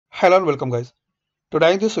Hello and welcome guys.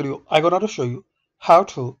 Today in this video I'm going to show you how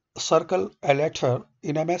to circle a letter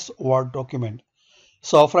in MS Word document.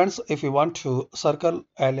 So friends, if you want to circle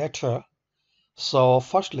a letter, so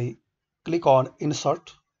firstly click on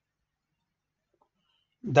Insert,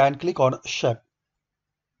 then click on Shape.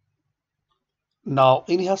 Now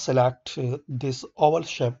in here select this oval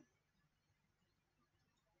shape.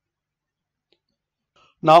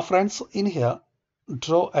 Now friends, in here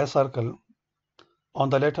draw a circle on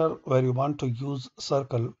the letter where you want to use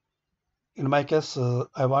circle. In my case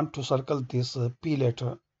I want to circle this P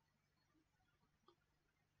letter.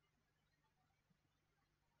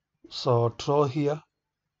 So draw here.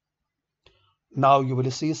 Now you will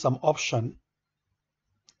see some option.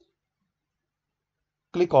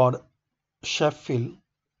 Click on Shape Fill.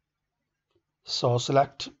 So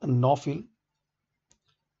select No Fill.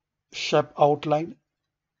 Shape Outline.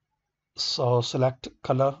 So select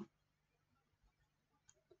Color.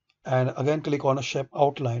 And again click on Shape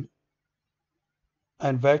Outline.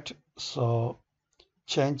 And Weight. So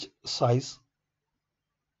change size.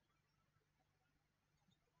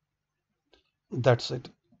 That's it.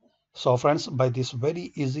 So friends, by this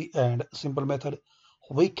very easy and simple method,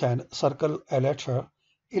 we can circle a letter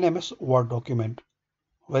in MS Word document.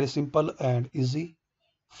 Very simple and easy.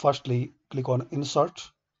 Firstly, click on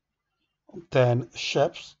Insert, then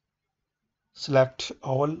Shapes, select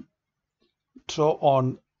Oval, draw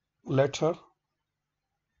on letter.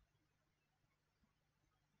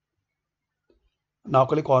 Now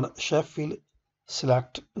click on Shape Fill,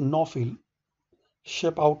 select No Fill,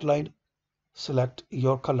 Shape Outline, select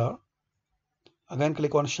your color. Again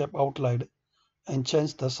click on Shape Outline and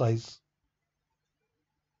change the size.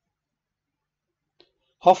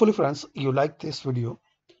 Hopefully friends, you like this video.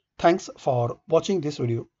 Thanks for watching this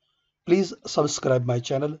video. Please subscribe my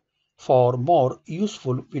channel for more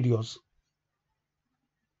useful videos.